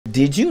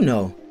Did you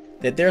know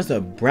that there's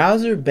a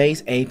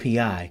browser-based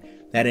API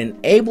that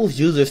enables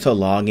users to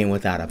log in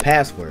without a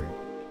password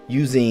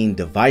using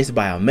device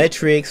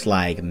biometrics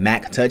like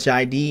Mac Touch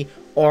ID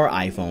or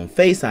iPhone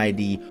Face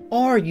ID,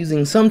 or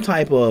using some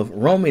type of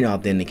roaming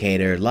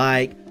authenticator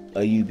like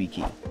a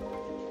YubiKey?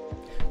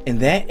 And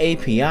that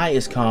API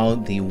is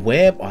called the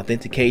Web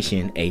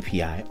Authentication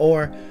API,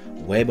 or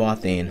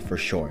WebAuthn for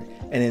short.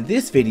 And in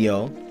this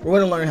video, we're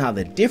going to learn how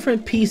the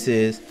different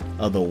pieces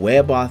of the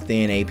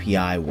WebAuthn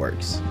API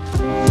works.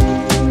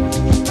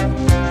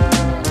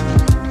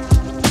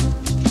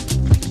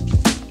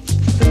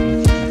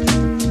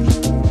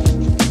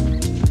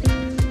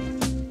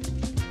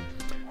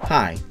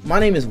 Hi, my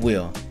name is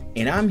Will,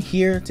 and I'm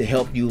here to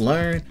help you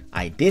learn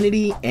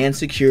identity and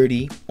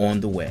security on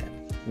the web.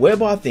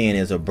 WebAuthn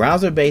is a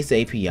browser-based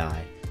API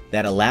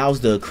that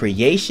allows the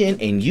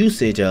creation and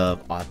usage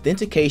of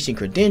authentication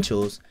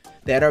credentials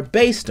that are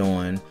based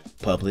on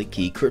public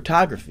key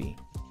cryptography.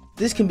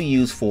 This can be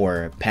used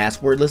for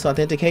passwordless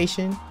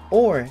authentication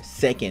or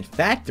second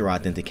factor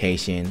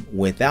authentication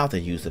without the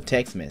use of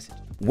text message.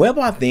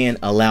 WebAuthn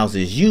allows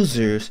its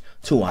users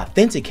to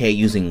authenticate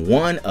using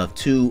one of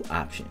two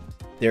options.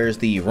 There's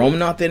the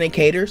roaming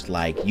authenticators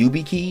like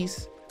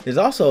YubiKeys. There's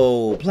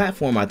also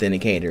platform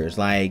authenticators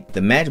like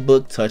the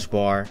MacBook Touch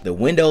Bar, the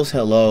Windows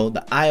Hello,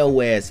 the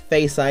iOS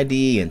Face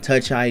ID and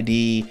Touch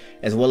ID,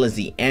 as well as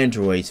the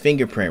Android's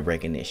fingerprint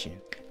recognition.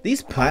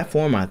 These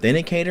platform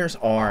authenticators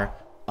are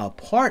a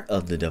part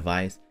of the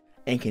device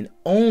and can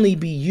only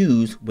be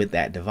used with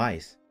that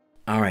device.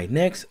 Alright,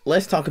 next,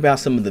 let's talk about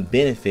some of the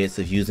benefits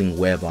of using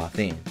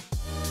WebAuthn.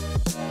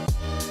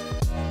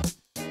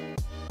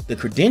 The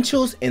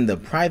credentials and the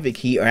private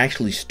key are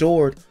actually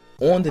stored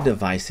on the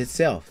device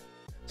itself.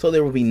 So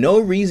there will be no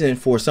reason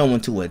for someone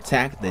to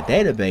attack the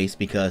database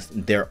because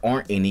there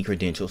aren't any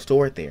credentials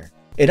stored there.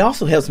 It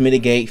also helps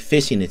mitigate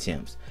phishing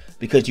attempts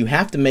because you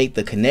have to make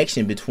the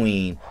connection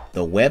between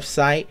the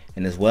website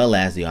and as well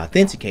as the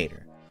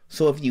authenticator.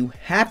 So if you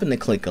happen to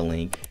click a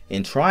link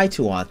and try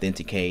to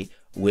authenticate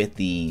with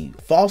the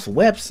false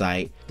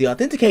website, the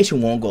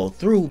authentication won't go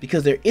through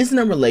because there isn't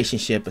a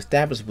relationship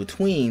established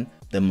between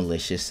the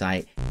malicious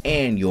site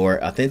and your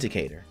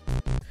authenticator.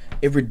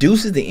 It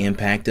reduces the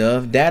impact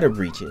of data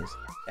breaches.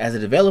 As a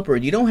developer,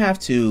 you don't have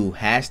to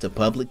hash the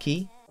public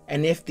key,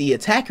 and if the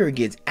attacker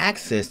gets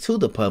access to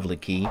the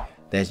public key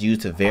that's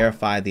used to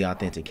verify the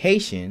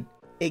authentication,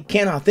 it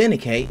can't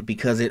authenticate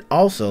because it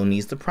also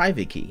needs the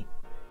private key.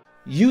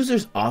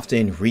 Users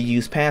often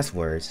reuse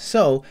passwords,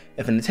 so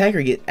if an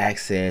attacker gets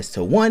access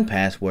to one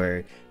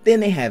password,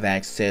 then they have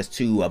access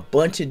to a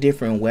bunch of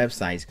different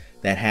websites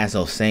that has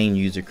those same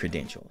user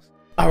credentials.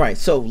 Alright,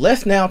 so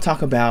let's now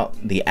talk about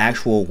the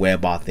actual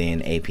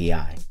WebAuthn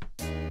API.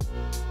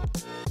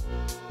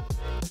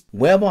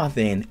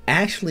 WebAuthn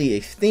actually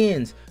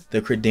extends the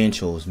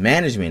credentials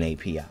management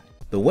API.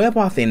 The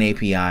WebAuthn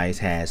APIs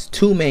has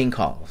two main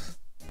calls: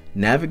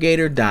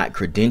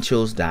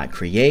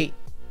 navigator.credentials.create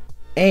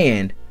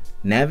and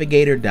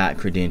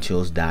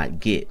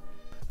navigator.credentials.get.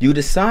 You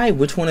decide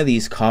which one of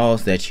these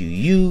calls that you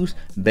use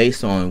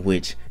based on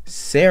which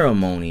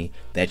ceremony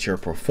that you're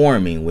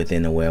performing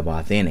within the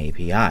WebAuthn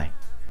API.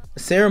 A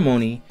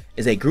ceremony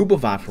is a group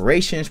of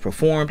operations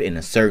performed in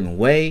a certain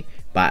way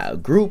by a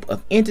group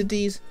of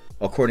entities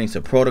according to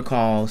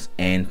protocols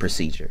and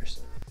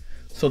procedures.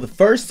 So the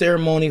first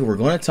ceremony we're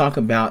going to talk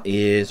about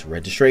is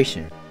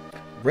registration.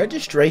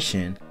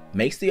 Registration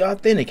makes the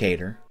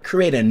authenticator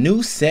create a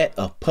new set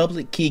of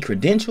public key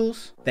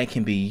credentials that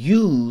can be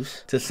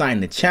used to sign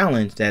the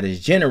challenge that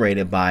is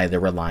generated by the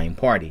relying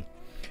party.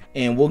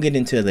 And we'll get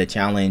into the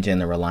challenge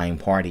and the relying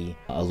party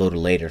a little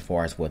later as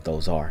far as what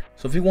those are.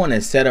 So if we want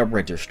to set up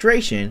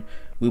registration,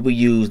 we will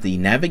use the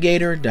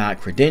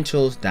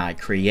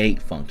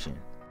navigator.credentials.create function.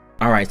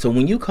 Alright, so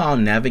when you call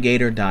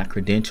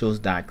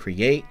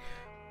navigator.credentials.create,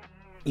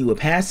 you will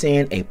pass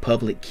in a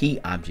public key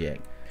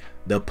object.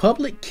 The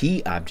public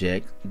key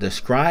object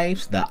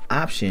describes the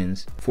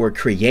options for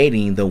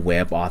creating the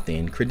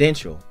WebAuthn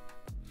credential.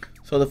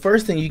 So the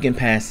first thing you can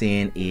pass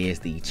in is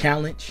the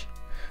challenge.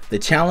 The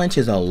challenge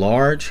is a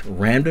large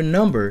random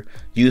number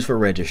used for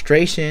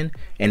registration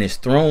and is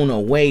thrown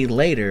away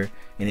later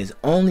and is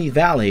only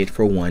valid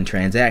for one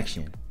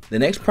transaction. The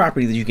next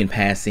property that you can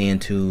pass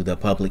into the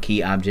public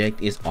key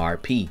object is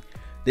RP.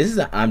 This is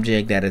an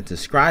object that is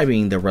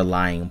describing the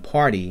relying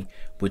party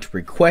which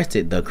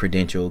requested the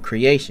credential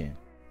creation.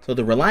 So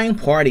the relying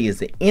party is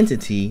the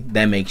entity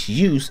that makes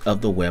use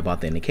of the web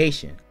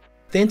authentication.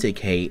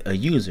 Authenticate a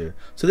user.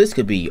 So this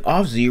could be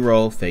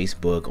Auth0,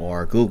 Facebook,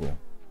 or Google.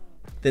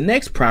 The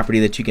next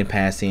property that you can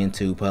pass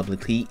into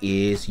public key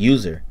is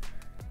user.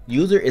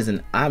 User is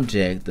an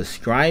object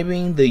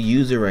describing the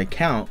user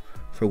account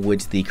for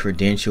which the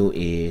credential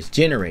is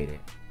generated.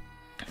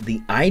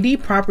 The ID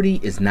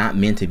property is not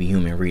meant to be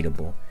human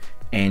readable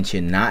and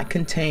should not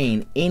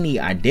contain any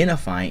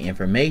identifying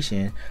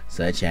information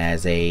such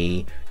as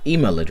an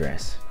email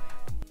address.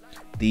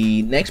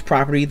 The next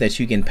property that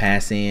you can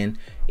pass in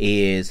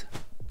is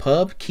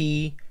pub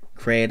key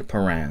cred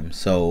param,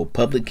 so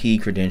public key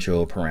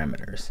credential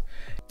parameters.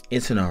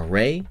 It's an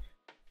array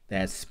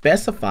that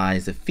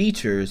specifies the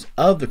features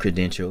of the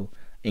credential,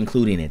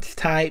 including its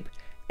type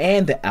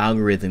and the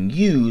algorithm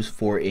used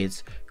for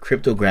its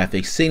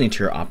cryptographic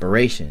signature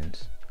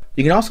operations.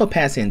 You can also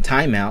pass in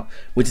timeout,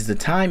 which is the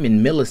time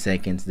in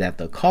milliseconds that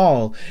the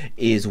call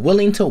is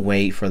willing to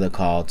wait for the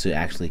call to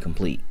actually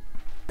complete.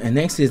 And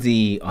next is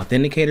the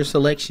authenticator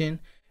selection,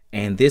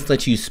 and this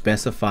lets you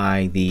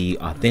specify the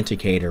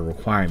authenticator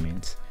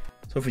requirements.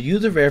 So for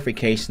user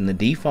verification, the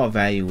default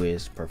value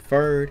is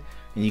preferred,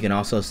 and you can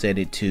also set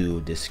it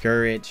to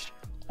discouraged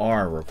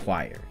or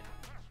required.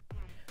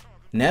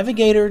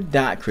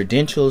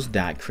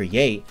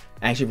 Navigator.credentials.create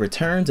actually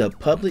returns a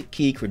public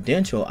key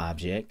credential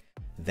object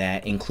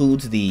that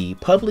includes the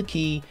public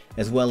key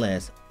as well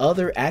as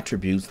other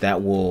attributes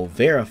that will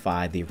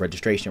verify the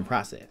registration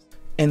process.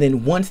 And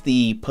then once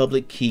the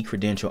public key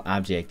credential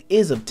object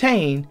is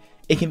obtained,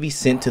 it can be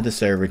sent to the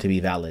server to be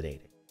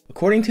validated.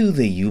 According to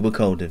the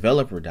WebAuthn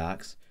Developer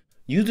docs,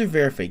 user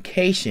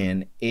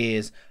verification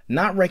is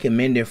not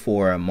recommended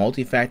for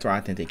multi-factor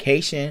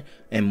authentication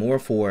and more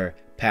for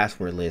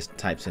passwordless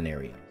type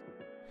scenarios.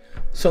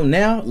 So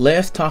now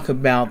let's talk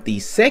about the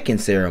second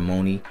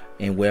ceremony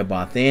in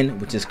WebAuthn,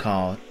 which is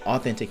called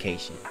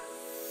authentication.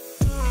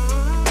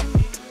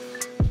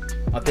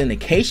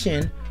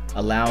 Authentication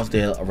allows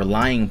the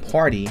relying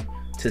party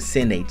to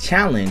send a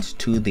challenge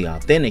to the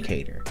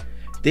authenticator.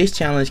 This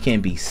challenge can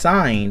be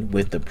signed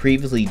with the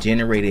previously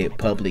generated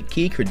public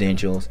key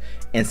credentials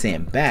and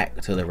sent back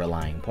to the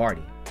relying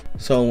party.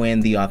 So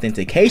in the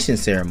authentication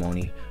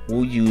ceremony,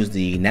 we'll use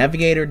the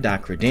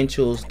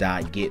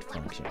navigator.credentials.get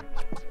function.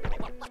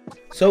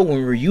 So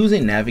when we're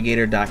using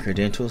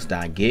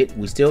navigator.credentials.get,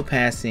 we still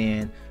pass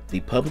in the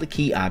public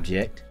key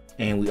object,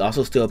 and we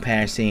also still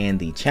pass in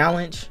the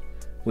challenge,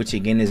 which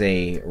again is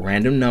a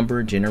random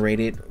number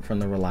generated from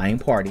the relying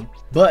party.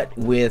 But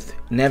with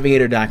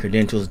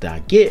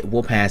navigator.credentials.get,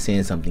 we'll pass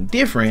in something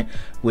different,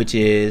 which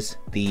is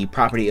the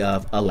property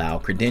of allow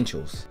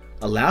credentials.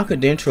 Allow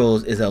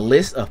credentials is a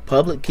list of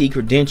public key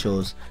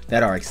credentials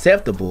that are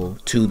acceptable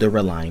to the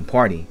relying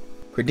party.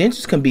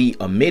 Credentials can be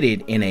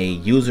omitted in a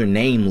user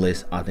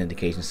nameless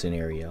authentication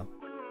scenario.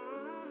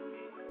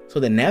 So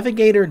the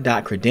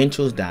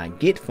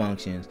navigator.credentials.get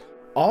functions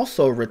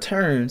also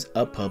returns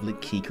a public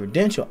key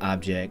credential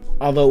object,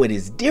 although it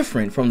is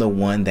different from the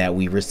one that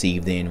we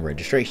received in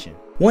registration.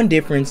 One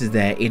difference is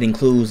that it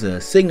includes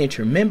a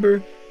signature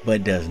member,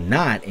 but does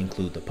not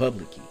include the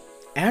public key.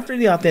 After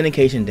the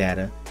authentication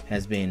data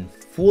has been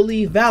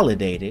fully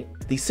validated,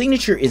 the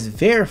signature is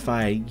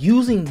verified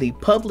using the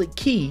public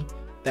key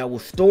that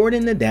was stored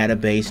in the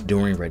database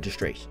during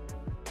registration.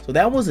 So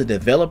that was a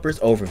developer's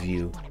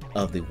overview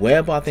of the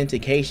Web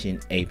Authentication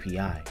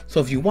API. So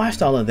if you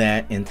watched all of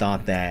that and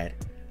thought that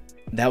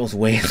was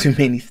way too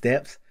many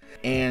steps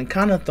and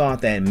kind of thought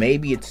that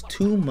maybe it's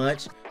too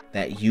much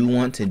that you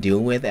want to deal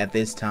with at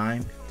this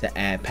time to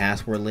add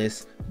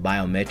passwordless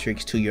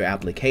biometrics to your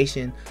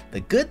application, the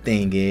good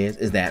thing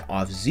is that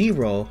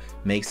Auth0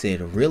 makes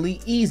it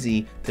really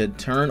easy to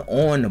turn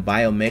on the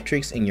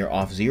biometrics in your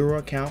Auth0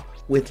 account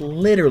with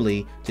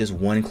literally just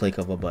one click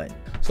of a button.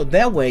 So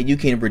that way you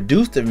can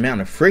reduce the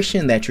amount of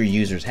friction that your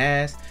users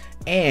has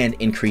and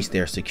increase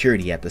their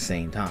security at the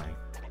same time.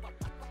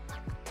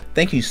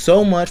 Thank you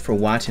so much for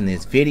watching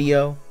this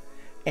video,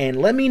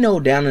 and let me know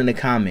down in the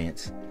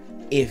comments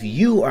if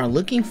you are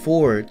looking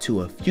forward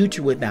to a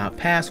future without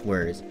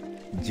passwords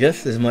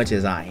just as much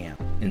as I am.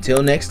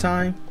 Until next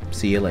time,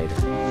 see you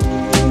later.